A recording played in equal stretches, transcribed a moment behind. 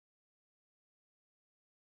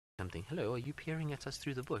something. Hello, are you peering at us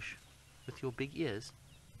through the bush with your big ears?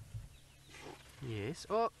 Yes.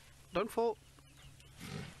 Oh, don't fall.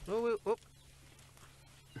 Oh, oh.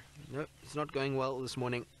 No, it's not going well this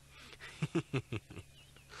morning.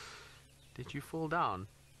 Did you fall down?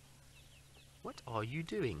 What are you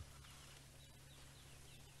doing?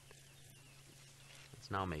 It's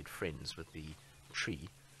now made friends with the tree.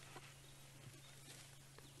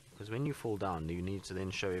 Because when you fall down, you need to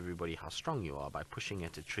then show everybody how strong you are by pushing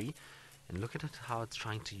at a tree. And look at it, how it's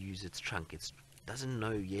trying to use its trunk. It doesn't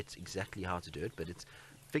know yet exactly how to do it, but it's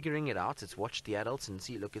figuring it out. It's watched the adults and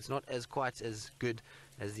see, look, it's not quite as good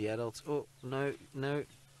as the adults. Oh, no, no.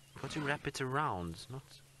 Got to wrap it around. Not.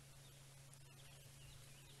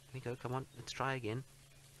 There we go, come on, let's try again.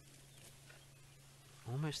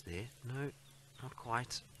 Almost there. No, not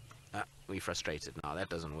quite. Ah, we're frustrated now. That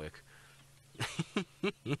doesn't work.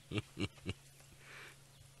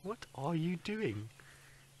 What are you doing?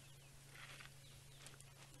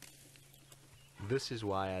 This is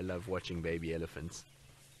why I love watching baby elephants.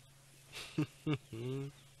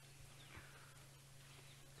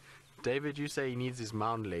 David, you say he needs his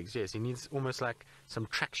mound legs. Yes, he needs almost like some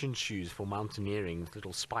traction shoes for mountaineering, with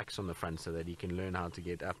little spikes on the front so that he can learn how to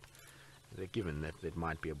get up. Given that it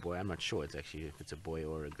might be a boy, I'm not sure it's actually if it's a boy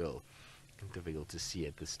or a girl. Difficult to see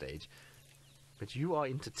at this stage. But you are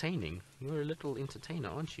entertaining. You're a little entertainer,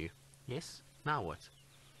 aren't you? Yes? Now what?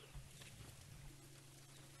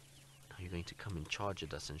 Now you're going to come and charge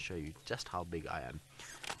at us and show you just how big I am.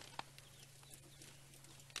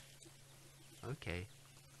 Okay.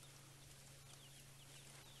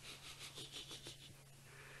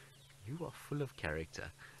 You are full of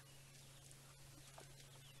character.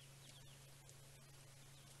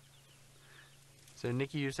 So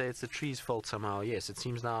Nikki, you say it's the tree's fault somehow. Yes, it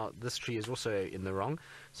seems now this tree is also in the wrong.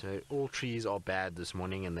 So all trees are bad this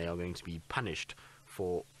morning and they are going to be punished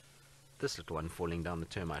for this little one falling down the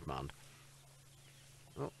termite mound.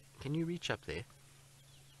 Oh, can you reach up there?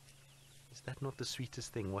 Is that not the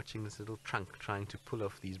sweetest thing, watching this little trunk trying to pull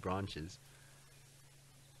off these branches?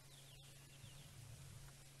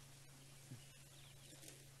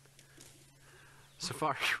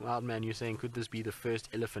 Safari Wildman, you're saying, could this be the first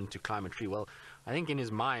elephant to climb a tree? Well, I think in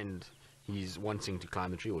his mind, he's wanting to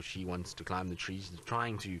climb the tree, or she wants to climb the tree. He's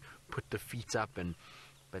trying to put the feet up,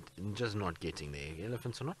 but just not getting there.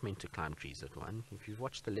 Elephants are not meant to climb trees, little one. If you've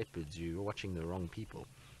watched the leopards, you're watching the wrong people,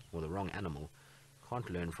 or the wrong animal. Can't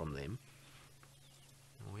learn from them.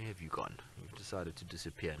 Where have you gone? You've decided to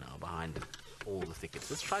disappear now behind all the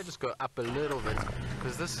thickets. Let's try just go up a little bit,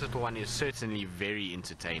 because this little one is certainly very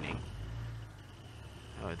entertaining.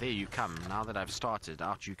 Oh, there you come. Now that I've started,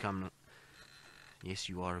 out you come. Yes,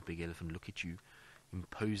 you are a big elephant. Look at you.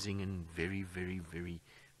 Imposing and very, very, very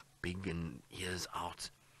big and ears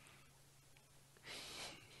out.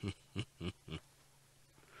 A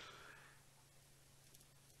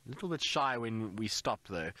little bit shy when we stop,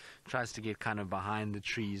 though. Tries to get kind of behind the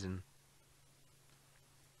trees and...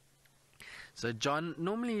 So John,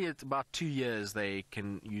 normally it's about 2 years they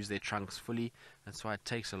can use their trunks fully. That's why it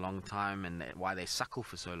takes a long time, and why they suckle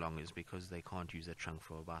for so long is because they can't use their trunk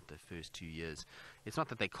for about the first 2 years. It's not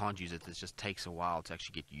that they can't use it, it just takes a while to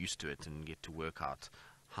actually get used to it and get to work out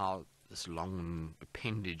how this long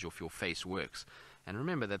appendage of your face works. And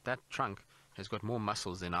remember that trunk has got more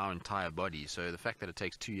muscles than our entire body, so the fact that it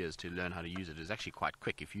takes 2 years to learn how to use it is actually quite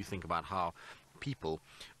quick if you think about how people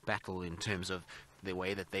battle in terms of the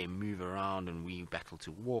way that they move around, and we battle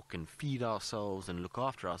to walk and feed ourselves and look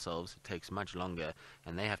after ourselves. It takes much longer,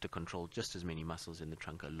 and they have to control just as many muscles in the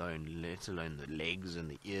trunk alone, let alone the legs and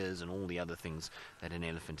the ears and all the other things that an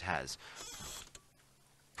elephant has.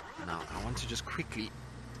 Now I want to just quickly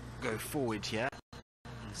go forward here